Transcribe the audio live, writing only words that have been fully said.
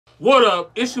What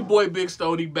up? It's your boy Big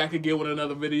Stoney back again with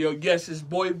another video. Yes, it's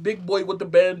Big Boy with the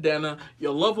bandana,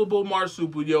 your lovable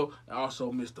marsupial, and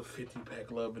also Mr. 50-pack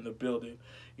love in the building.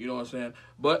 You know what I'm saying?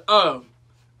 But I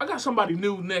got somebody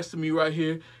new next to me right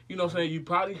here. You know what I'm saying? You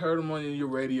probably heard him on your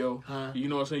radio. You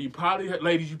know what I'm saying? You probably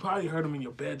heard him in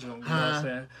your bedroom. You know what I'm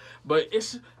saying? But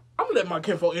I'm gonna let my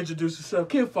kinfolk introduce himself.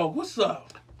 Kinfolk, what's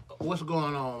up? What's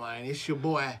going on, man? It's your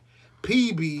boy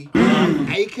PB,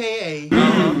 a.k.a.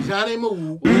 Johnny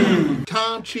Move,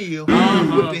 Tom Chill,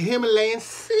 with the Himalayan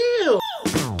Seal.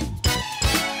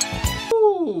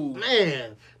 Ooh,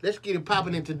 man, let's get it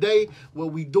popping in today.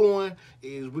 What we doing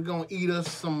is we're going to eat us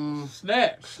some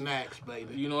snacks. Snacks,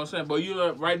 baby. You know what I'm saying?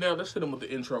 But right now, let's hit them with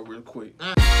the intro real quick.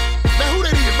 Now, who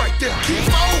that is right there?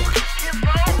 Kinfolk.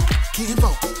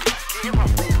 Kinfolk.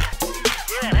 Kinfolk.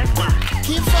 Yeah, that's mine.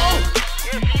 Kinfolk.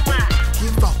 Yeah, she mine.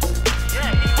 Kinfolk.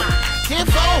 Yeah, he mine.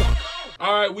 Kinfolk.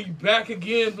 All right, we back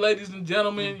again, ladies and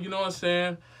gentlemen. You know what I'm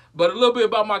saying? But a little bit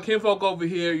about my kinfolk over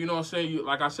here. You know what I'm saying?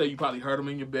 Like I said, you probably heard him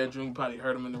in your bedroom. You probably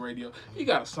heard him in the radio. He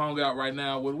got a song out right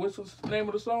now. What's the name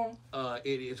of the song?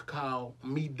 It is called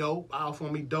Me Dope. Off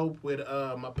on Me Dope with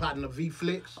my partner V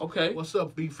Flicks. Okay. What's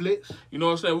up, V Flicks? You know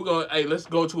what I'm saying? Hey, let's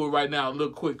go to it right now. A little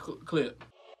quick clip.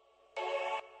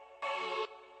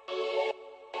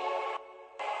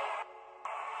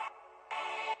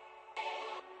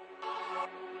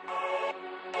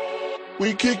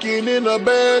 We kicking in the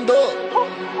band up,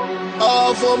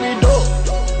 all for me dope.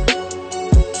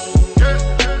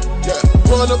 Yeah,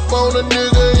 run up on a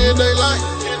nigga and they like,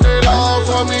 all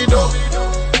for me dope.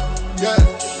 Yeah.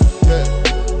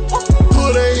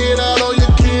 Put a hit out on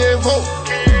your kinfolk,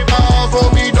 all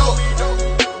for me dope.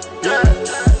 Yeah.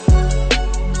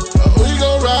 We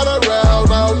gon' ride around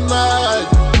all night,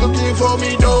 looking for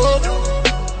me dope.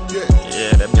 Yeah,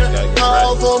 that bitch gotta get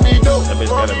all right. for me dope. That bitch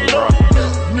gotta be raw.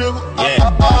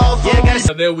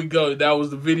 There we go. That was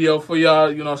the video for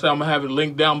y'all. You know what I'm saying? I'm going to have it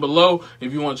linked down below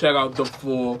if you want to check out the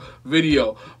full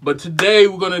video. But today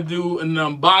we're going to do an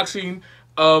unboxing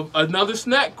of another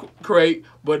snack crate,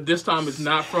 but this time it's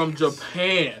not from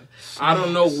Japan. I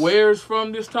don't know where it's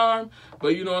from this time, but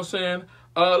you know what I'm saying?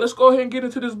 Let's go ahead and get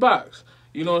into this box.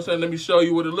 You know what I'm saying? Let me show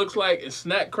you what it looks like. It's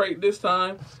snack crate this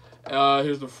time.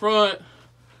 Here's the front,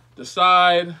 the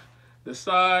side,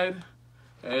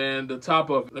 and the top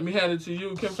of it. Let me hand it to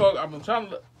you, Kinfolk. I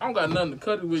don't got nothing to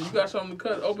cut it with. You got something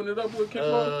to open it up with,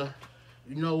 Kinfolk?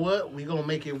 You know what? We gonna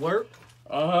make it work.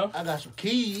 I got some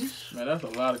keys. Man, that's a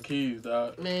lot of keys,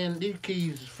 dog. Man, these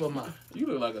keys is for my You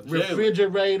look like a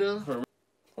refrigerator.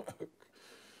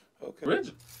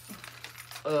 Okay.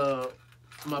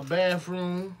 My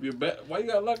bathroom. Why you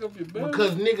gotta lock up your bed?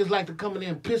 Because niggas like to come in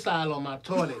there and piss all on my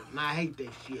toilet, and I hate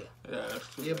that shit. Yeah, that's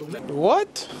true. Yeah, but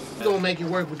What? we gonna make it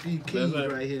work with these keys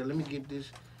right here. Let me get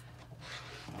this.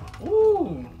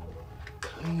 Ooh.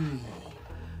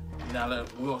 Now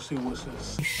we're gonna see what's in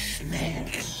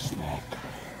snack.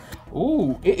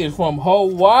 Ooh, it is from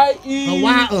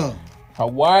Hawaii.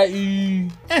 Hawaii.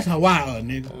 That's Hawaii,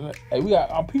 nigga. Hey, we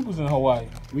got our peoples in Hawaii.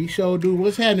 We sure do.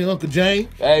 What's happening, Uncle James?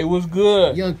 Hey, what's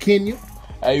good? Young Kenya.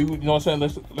 Hey, you know what I'm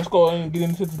saying? Let's go ahead and get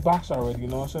into this box already. You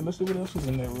know what I'm saying? Let's see what else is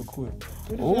in there real quick.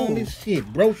 What is all this shit?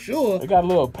 Brochure. They got a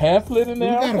little pamphlet in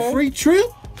there. We got a free trip?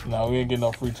 No, we ain't getting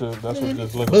no free trip. That's what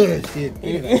just looking.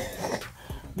 Bullshit.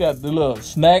 Got the little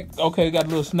snack. Okay, got the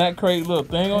little snack crate little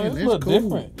thing on it. It's a little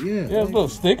different. Yeah. Yeah, it's a little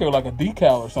sticker like a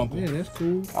decal or something. Yeah, that's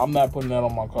cool. I'm not putting that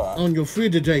on my car. On your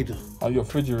refrigerator. On your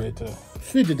refrigerator.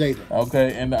 Refrigerator.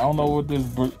 Okay, and I don't know what this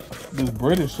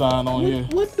British sign on here.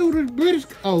 What do the British?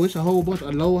 Oh, it's a whole bunch of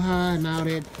aloha and all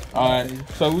that. All right,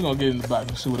 so we're gonna get in the back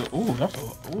and see what it. Ooh,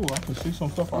 I can see some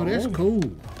stuff. Oh, that's cool.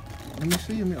 Let me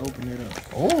see. Let me open it up.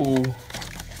 Oh,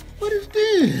 what is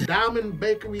this? Diamond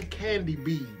Bakery Candy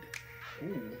Bead.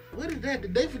 Ooh, what is that?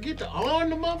 Did they forget to arm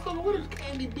the motherfucker? What is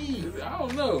candy bead? I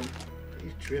don't know.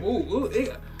 He's tripping. Ooh,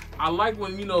 I like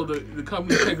when, you know, the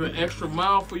company takes an extra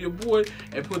mile for your boy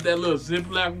and put that little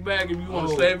Ziploc bag if you want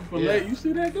to save it for later. You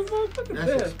see that? Look at that.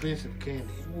 That's expensive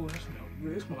candy. Ooh, that smells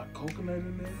good. It smells like coconut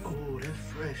in there. Oh, that's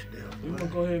fresh there. You want to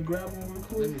go ahead and grab one real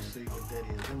quick? Let me see what that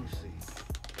is. Let me see.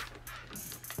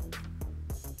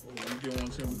 Get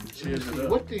one so we can cheers it up.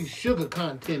 What's the sugar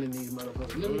content in these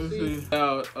motherfuckers? Let me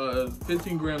see.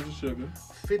 15 grams of sugar.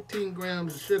 15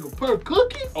 grams of sugar per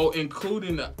cookie? Oh,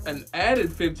 including an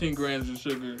added 15 grams of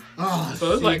sugar. Oh,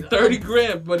 so it's like 30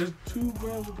 grams, but it's 2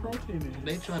 grams of protein in it.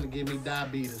 They trying to give me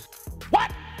diabetes.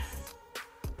 What?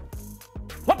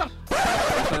 What the?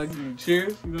 They're trying to give me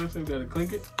cheers. You know what I'm saying? Gotta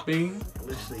clink it. Bing.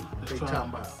 Let's see what they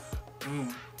talking about.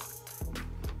 Mm.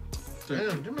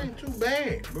 Damn, them ain't too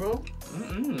bad, bro.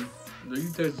 You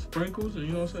taste the sprinkles, and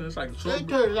you know what I'm saying? It's like They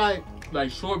shortbread. taste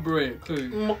Like shortbread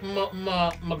cookies.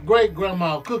 my great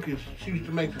grandma cookies. She used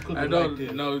to make some cookies like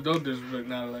this. No, don't disrespect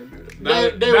not like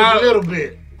that. They was a little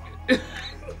bit. A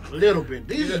little bit.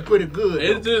 These are pretty good.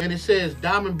 It's just- And it says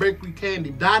Diamond Bakery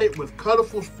candy dotted with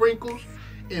colorful sprinkles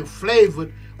and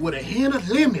flavored with a hint of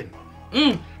lemon.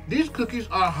 These cookies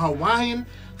are Hawaiian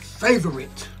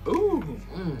favorite. Ooh.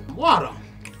 Water.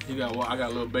 I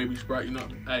got a little baby Sprite, you know.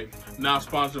 Hey, not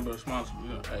sponsored, but sponsored. You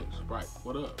know, hey, Sprite,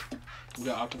 what up? We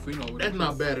got Aquafina over there. That's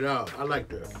not bad at all. I like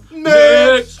that.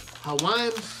 Next.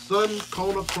 Hawaiian Sun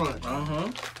Kona Crunch.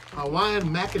 Hawaiian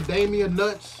macadamia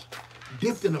nuts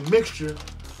dipped in a mixture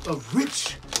of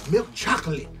rich milk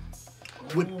chocolate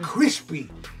with crispy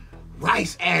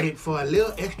rice added for a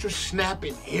little extra snap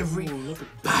in every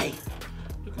bite.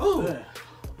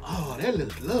 Oh, that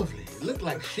looks lovely. It looked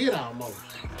like shit almost.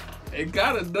 It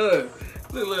kinda does.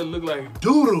 Look like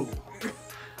Doodoo.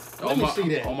 Let me see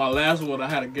that. On my last one, I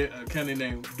had a candy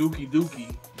named Dookie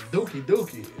Dookie. Dookie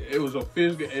Dookie. It was a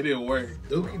fish. It didn't work.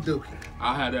 Dookie Dookie.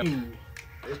 I had that.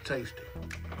 It's tasty.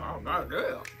 Oh goddamn!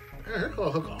 Man, that's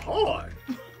gonna hook hard.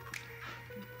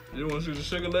 You want to see the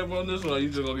sugar level on this one? Or you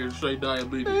just gonna get straight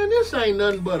diabetes? Man, this ain't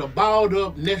nothing but a balled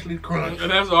up Nestle Crunch. And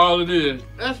that's all it is.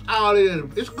 That's all it is.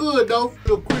 It's good though.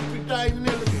 Little crispy things and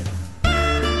everything. You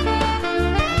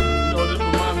know, this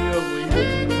reminds me of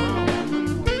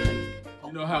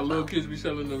when you know how little kids be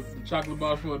selling the chocolate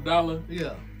bars for $1?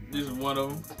 Yeah. This is one of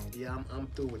them. Yeah, I'm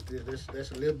through with this.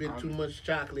 That's a little bit too much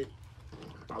chocolate.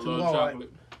 I Too love hard.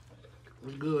 chocolate.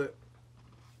 It's good.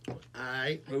 All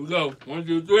right. Here we go. 1,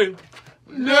 2, 3.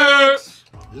 Next.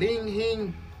 Ling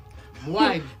Hing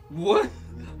White. What?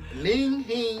 Ling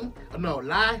Hing. No,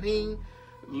 Lai Hing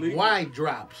White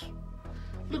Drops.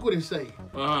 Look what it say.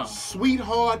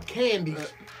 Sweetheart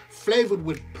candies flavored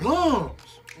with plums.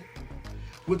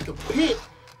 With the pit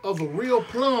of a real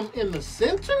plum in the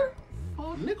center?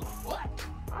 Oh, nigga, what?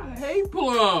 I hate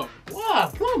plum.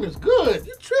 Wow, plum is good.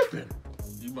 You tripping.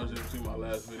 You must have seen my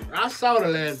last video. I saw the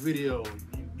last video.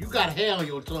 You got hair on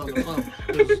your tongue or something.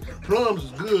 'Cause plums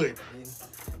is good.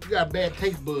 You got bad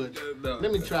taste buds. No.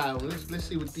 Let me try them. Let's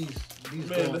see what these Man,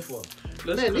 going for.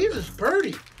 let's Man, cook- these is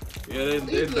pretty. Yeah, they're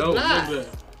these look dope. nice. Look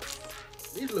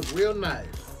at These look real nice.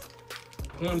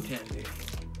 plum candy.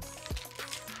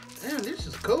 Damn, this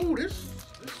is cool. This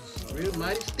is real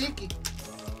mighty sticky.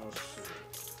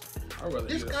 I'd rather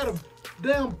This eat got a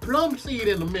damn plum seed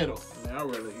in the middle. Man, I'd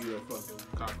rather eat a fucking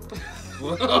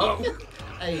cockroach.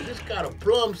 Hey, this got a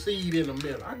plum seed in the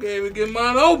middle. I can't even get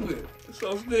mine open. It's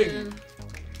so sticky. Man,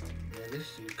 this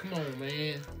shit. Come on,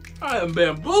 man. I am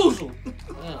bamboozled.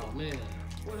 Oh man,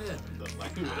 what happened?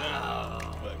 Like,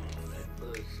 Oh, that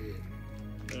bullshit.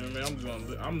 man, I'm just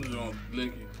gonna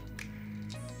lick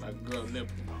it like a girl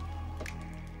nipple.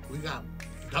 We got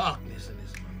darkness in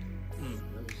this one.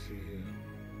 Let me see here.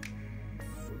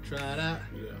 We'll try it out.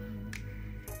 Yeah.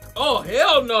 Oh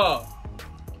hell no!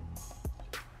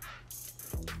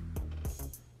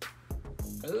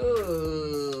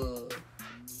 Ugh.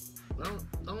 I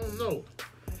don't know.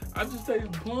 I just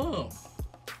taste plum.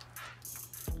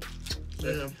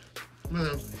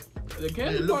 Man, The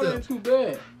candy Man, look part up. ain't too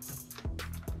bad.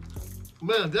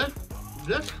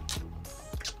 that's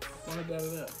When I got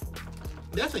it up.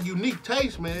 that's a unique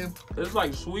taste, man. It's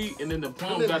like sweet, and then the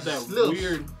plum And then got that it's little-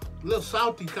 weird. little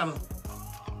salty kind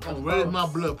of raise my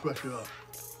blood pressure up.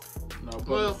 No, but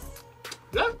Well,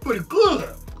 that's pretty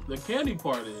good. the candy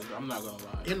part is, I'm not gonna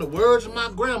lie. In the words of my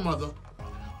grandmother,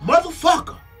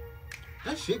 motherfucker,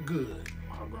 that shit good.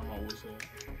 My grandma would say.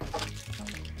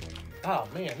 Oh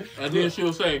man, this is And good. then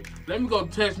she'll say, "Let me go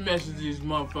text message these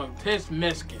motherfuckers. Text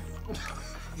Mexican."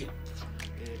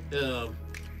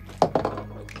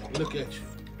 Look at you.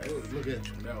 Look at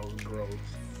you. That was gross.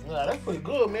 Wow, that's pretty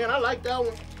good, man. I like that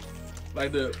one.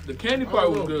 Like the candy part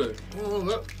was good.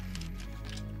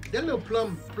 That little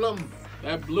plum.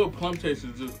 That little plum taste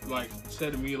is just like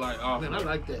setting me like off. Man, I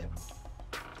like that.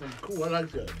 That's cool. I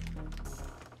like that.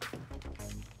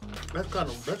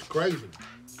 That's crazy.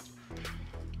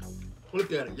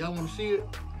 Look at it. Y'all want to see it?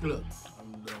 Look,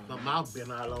 my mouth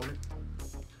been all on it.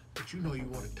 But you know you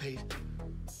want to taste it.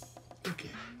 Look at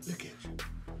it. Look at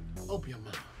you. Open your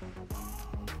mouth.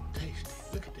 Taste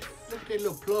it. Look at that. Look at that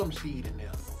little plum seed in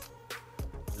there.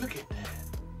 Look at that.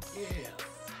 Yeah.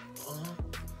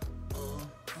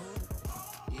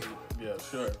 Yeah. Yeah,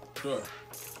 sure.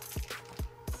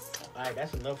 All right,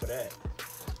 that's enough of that.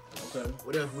 Okay.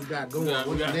 What else we got going? We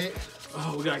What's got- next?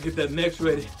 Oh, we gotta get that next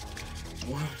ready.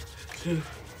 1, 2,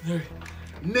 3.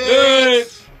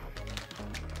 Next.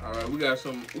 All right, we got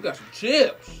some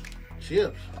chips.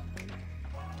 Chips.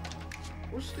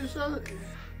 What's this other?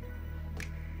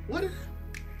 What is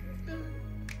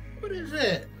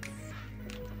that?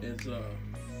 It's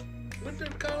What's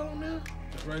that called on there?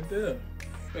 it's right there.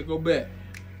 Hey, go back.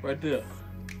 Right there.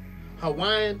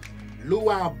 Hawaiian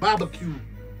luau barbecue.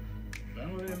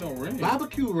 Ain't no rings.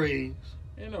 Barbecue rings.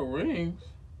 Ain't no rings.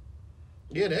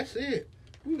 Yeah, that's it.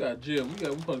 We got Jill. We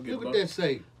supposed to get Look what that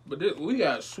say. But we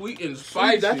got sweet and Sweet,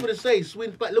 spicy. that's what it say. Sweet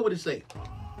and spicy. Look what it say.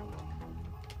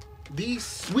 These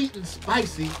sweet and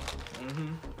spicy,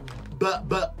 but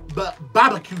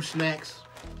barbecue snacks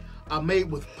are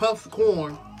made with puffed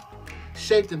corn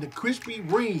shaped into crispy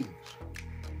rings.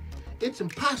 It's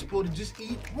impossible to just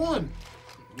eat one.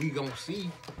 We gonna see.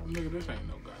 Nigga, this ain't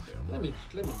no goddamn. Let me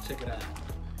check it out.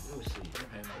 Let me see. This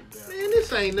ain't no damn. Man,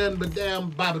 this ain't nothing but damn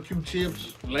barbecue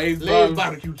chips. Lay's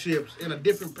Barbecue chips in a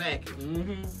different package.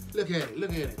 Mm-hmm. Look at it.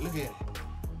 Look at it. Look at it.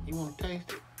 You want to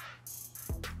taste it?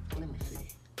 Let me see.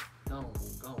 Go on,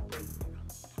 bring it.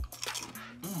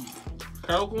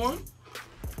 Kettle corn?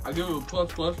 I give it a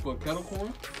plus for kettle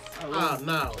corn. Oh,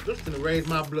 no. This is going to raise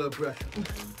my blood pressure.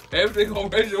 Everything gonna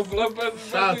raise your blood pressure.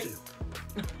 Salty.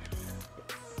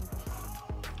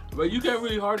 But you can't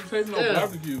really hardly taste no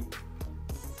barbecue.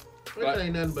 This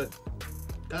ain't nothing but,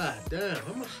 god damn,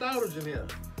 how much salt is in here?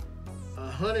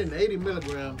 180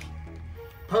 milligrams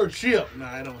per chip. Nah,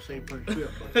 I don't say per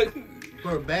chip, but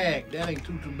per bag. That ain't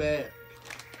too bad.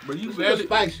 But you It's barely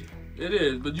spicy. It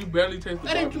is, but you barely taste the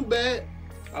That ain't barbecue. too bad.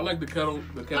 I like the kettle.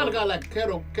 Kind of got like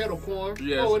kettle corn.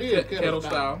 Yes, Oh, it is kettle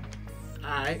style. All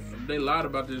right, They lied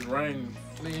about this rain.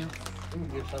 man. Let me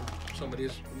get some of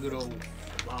this good old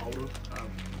water.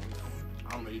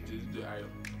 I'm gonna eat this.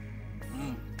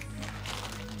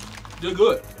 They're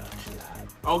good.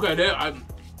 Okay,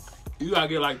 you gotta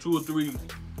get like 2 or 3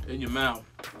 in your mouth.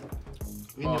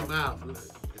 In your mouth. Look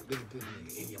at this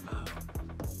nigga in your mouth.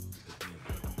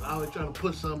 I always trying to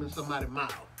put something in somebody's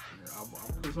mouth. Yeah, I'll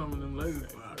put something in them ladies.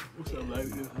 What's up, lady?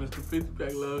 It's Mr. 50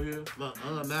 Pack Love here.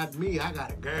 Not me. I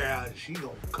got a girl. She gonna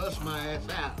cuss my ass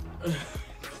out.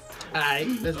 All right,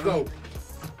 let's go.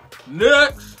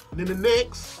 Next. Then the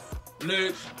next.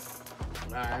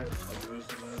 All right.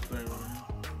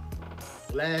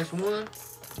 Last one.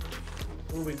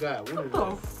 What we got? What is What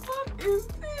the fuck is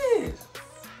this?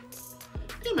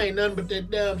 Them ain't nothing but that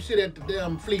damn shit at the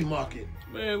damn flea market.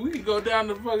 Man, we can go down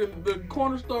to the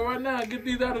corner store right now and get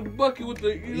these out of the bucket with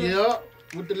the. Yeah,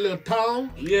 with the little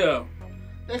tongs. Yeah.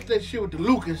 That's that shit with the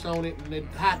Lucas on it and that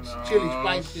hot chili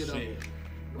spice shit on it.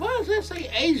 Why does that say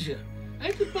Asia?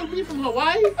 Ain't you supposed to be from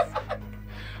Hawaii?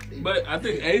 But I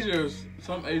think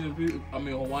some Asian people,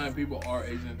 Hawaiian people are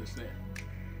Asian descent.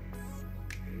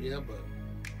 Yeah, but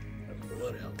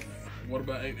whatever. What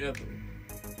about Aunt Ethel?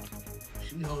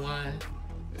 She Hawaiian.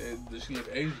 Does she look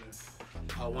Asian?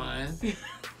 Hawaiian. It's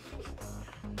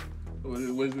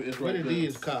right What there. it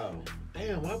is called?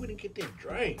 Damn, why we didn't get that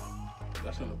drink?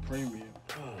 That's in the premium.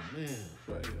 Oh man.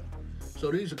 Right here.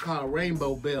 So these are called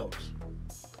rainbow bells.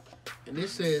 And it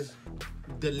says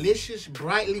delicious,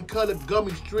 brightly colored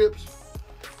gummy strips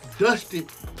dusted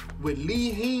with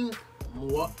Lee Hing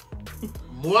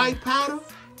Muay powder,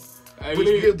 Hey, which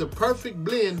Ling, give the perfect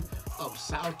blend of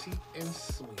salty and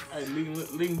sweet. hey,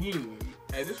 Ling Hing.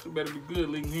 Hey, this better be good,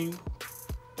 Ling Hing.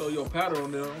 Throw your powder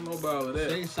on there. I don't know about all of that.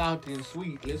 Say salty and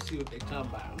sweet. Let's see what they talking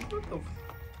about. What the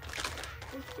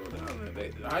What's going on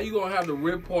there? How you gonna have the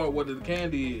rib part where the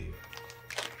candy is?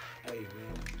 Hey man,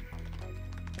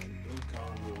 don't call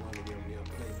me one of them young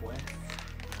playboy.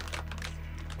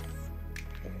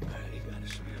 They gotta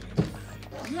smell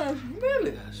it. You smell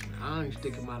it. I ain't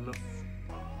sticking my nose.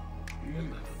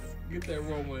 Get that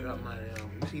aroma in.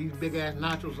 You see these big ass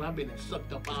nachos? I've been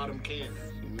sucked up all them candies.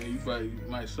 Man, you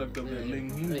might sucked up that Ling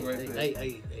Hing right there.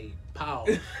 Hey,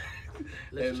 pause.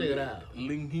 Let's check it out.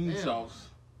 Ling Hing Damn. sauce.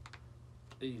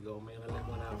 There you go, man. I let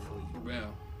one out for you. Bam.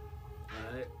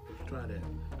 All right, let's try that.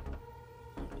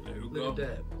 There you Look go. at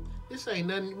that. This ain't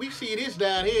nothing. We see this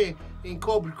down here in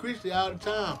Corpus Christi all the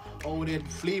time. Over there at the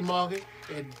flea market,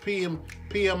 at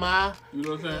PMI. You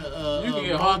know what I'm saying? You can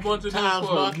get a whole market, bunch of this Times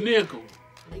for a Market. nickel.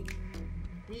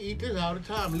 We eat this all the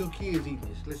time. Little kids eat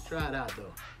this. Let's try it out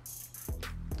though.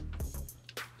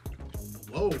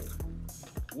 Whoa,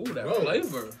 Ooh, that Bro.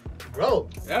 flavor. bro.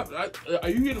 Are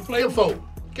you getting flavor?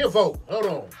 Kinfolk, hold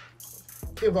on.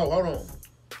 Kinfolk, hold on.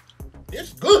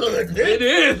 This good, It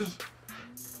nigga. is.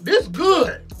 This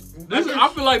good. I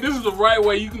feel like this is the right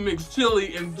way you can mix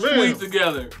chili and sweet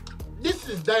together. This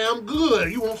is damn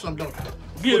good. You want some, don't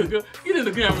you? Get in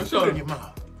the camera, show Put it in them. your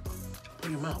mouth. Put it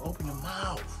in your mouth. Open your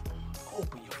mouth.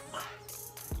 Open your mouth.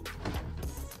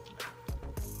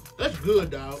 That's good,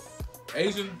 dog.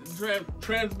 Asian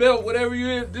trans belt, whatever you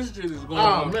is, this shit is going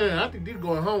Oh on. man, I think this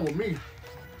going home with me.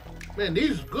 Man,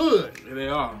 these are good. Yeah, they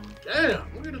are. Damn,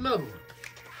 look at another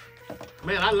one.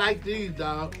 Man, I like these,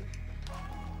 dog.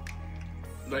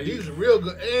 Like, These are real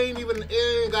good. It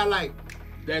ain't got like,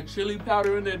 that chili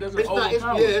powder in there doesn't it's not,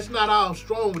 overpower. it's not all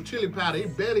strong with chili powder.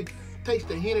 It barely takes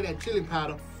the hint of that chili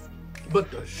powder. But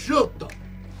the shutta,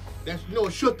 you know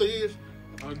what shutta is?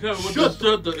 I'll tell you what the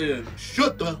shutta is.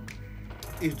 Shutta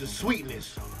is the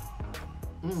sweetness.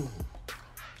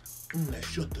 That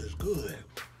shutta is good.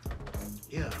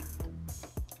 Yeah.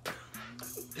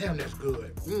 Damn, that's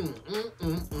good.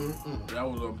 That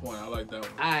was on point. I like that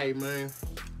one. All right, man.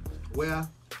 Well,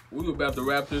 We were about to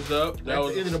wrap this up. That that's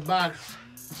was the end of the box.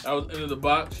 That was end of the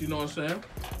box. You know what I'm saying?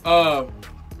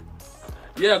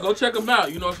 Yeah, go check them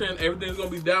out. You know what I'm saying? Everything's gonna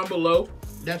be down below.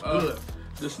 That's good.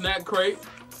 The snack crate.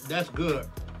 That's good.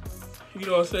 You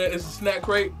know what I'm saying? It's a snack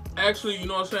crate. Actually, you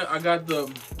know what I'm saying? I got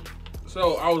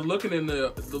so I was looking in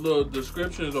the little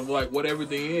descriptions of like what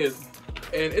everything is,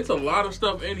 and it's a lot of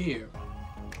stuff in here.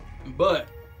 But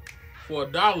for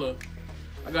 $1,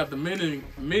 I got the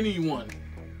mini one.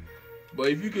 But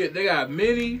if you they got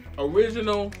mini,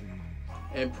 original,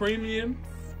 and premium,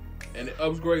 and it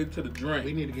upgrades to the drink.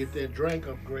 We need to get that drink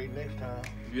upgrade next time.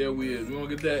 Yeah, we is. We're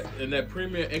gonna get that, and that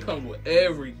premium, it comes with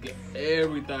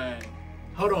everything.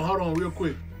 Hold on, real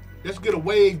quick. Let's get a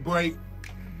wave break.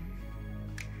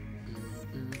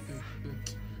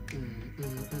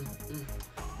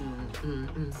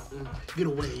 Get a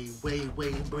wave break.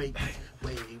 Wave break.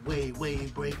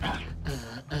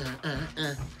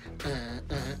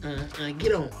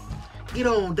 Get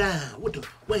on down with the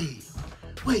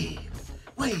wave,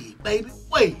 baby,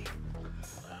 wave.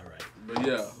 All right. But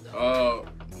yeah,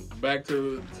 back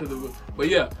to the. But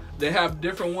yeah, they have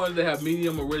different ones. They have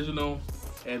medium, original,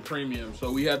 and premium.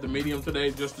 So we had the medium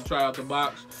today just to try out the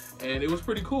box, and it was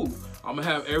pretty cool. I'm gonna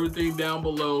have everything down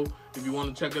below if you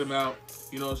want to check them out.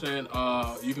 You know what I'm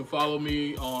saying? You can follow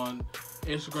me on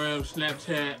Instagram,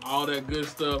 Snapchat, all that good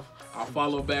stuff. I'll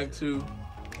follow back too,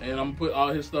 and I'm gonna put all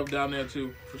his stuff down there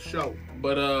too. For sure.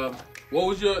 But what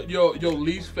was your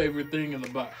least favorite thing in the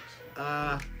box?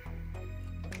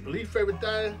 Least favorite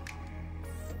thing?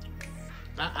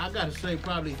 I gotta say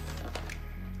probably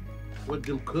with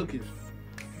them cookies.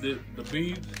 The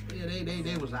beads? Yeah,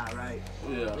 they was all right.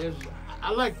 Yeah.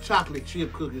 I like chocolate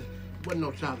chip cookies. Wasn't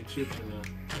no chocolate chips in there.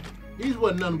 These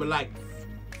wasn't nothing but like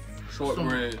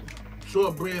Shortbread,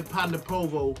 Ponte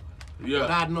Provo. yeah,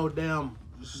 Without no damn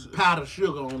powdered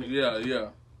sugar on it. yeah.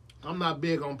 I'm not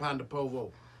big on Ponte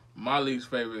Provo. My least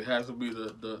favorite has to be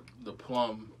the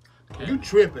plum. You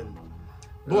tripping,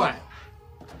 boy?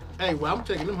 Hey, well I'm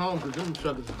taking them home because them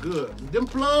suckers are good. Them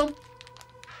plum,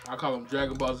 I call them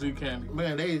Dragon Ball Z candy.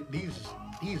 man, these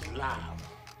live.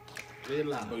 They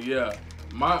live. But yeah,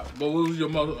 but what was your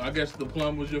most? I guess the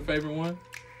plum was your favorite one.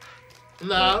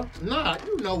 Nah,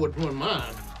 you know what one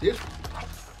mine.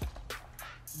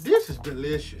 This is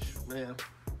delicious, man.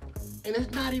 And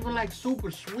it's not even like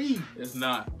super sweet. It's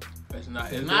not. It's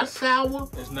not sour.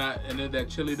 It's not, and then that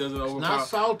chili doesn't overpower. Not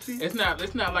salty. It's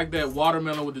not like that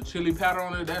watermelon with the chili powder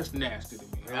on it. That's nasty to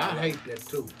me. I hate that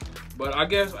too. But I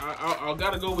guess I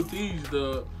gotta go with these.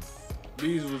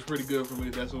 These was pretty good for me.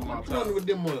 That's what my Which one top. with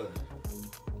them was?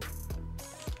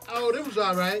 Oh, them was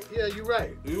all right. Yeah, you're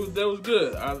right. That was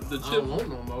good. The I don't chips. want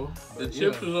no more. The but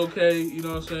chips was okay. You know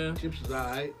what I'm saying? Chips is all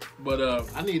right. But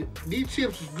These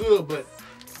chips is good, but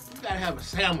you gotta have a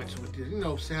sandwich with this. You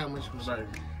know, sandwich with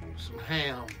some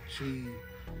ham, cheese.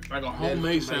 like a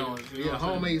homemade sandwich. You know Yeah, what I'm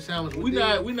saying? homemade sandwich. We with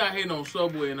not hating on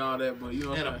Subway and all that, but you know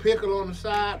what and I'm a saying? pickle on the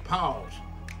side. Pause.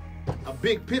 A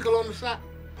big pickle on the side.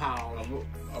 Pause.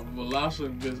 A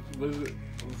velocity, what is it?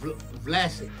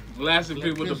 Vlasic. Vlasic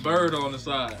pick with the bird on the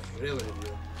side. Whatever it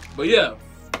is. But yeah,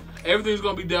 everything's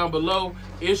gonna be down below.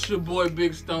 It's your boy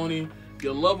Big Stoney,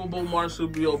 your lovable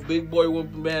Marsupio, big boy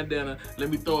with bandana. Let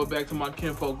me throw it back to my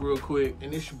kinfolk real quick.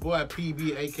 And it's your boy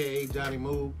PB, aka Johnny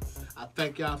Move. I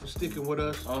thank y'all for sticking with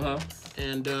us.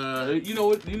 And You know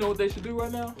what they should do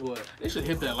right now? what? They should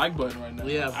hit that like button right now.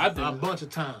 Yeah, I think. a bunch of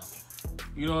times.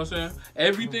 You know what I'm saying?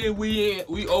 Everything we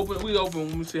open. Let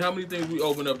me see how many things we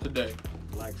opened up today.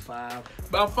 Like 5.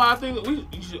 About 5 things.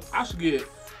 I should get.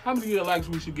 How many likes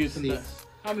we should get today? 6.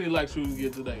 How many likes should we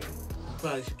get today?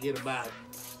 Probably should get about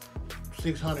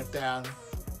 600,000.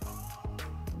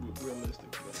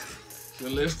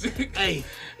 Realistic. Hey,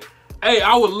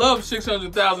 I would love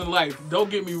 600,000 likes. Don't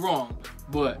get me wrong,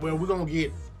 but well, we're gonna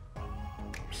get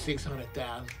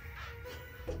 600,000.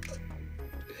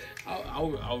 I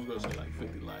was gonna say like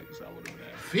 50 likes. I would have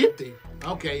that. 50?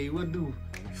 Okay, we'll do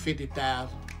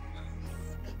 50,000.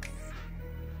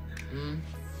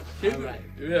 All right.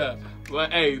 Yeah.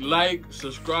 But hey, like,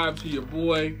 subscribe to your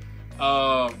boy. You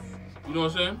know what I'm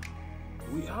saying?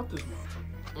 We out this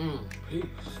motherfucker.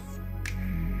 Peace.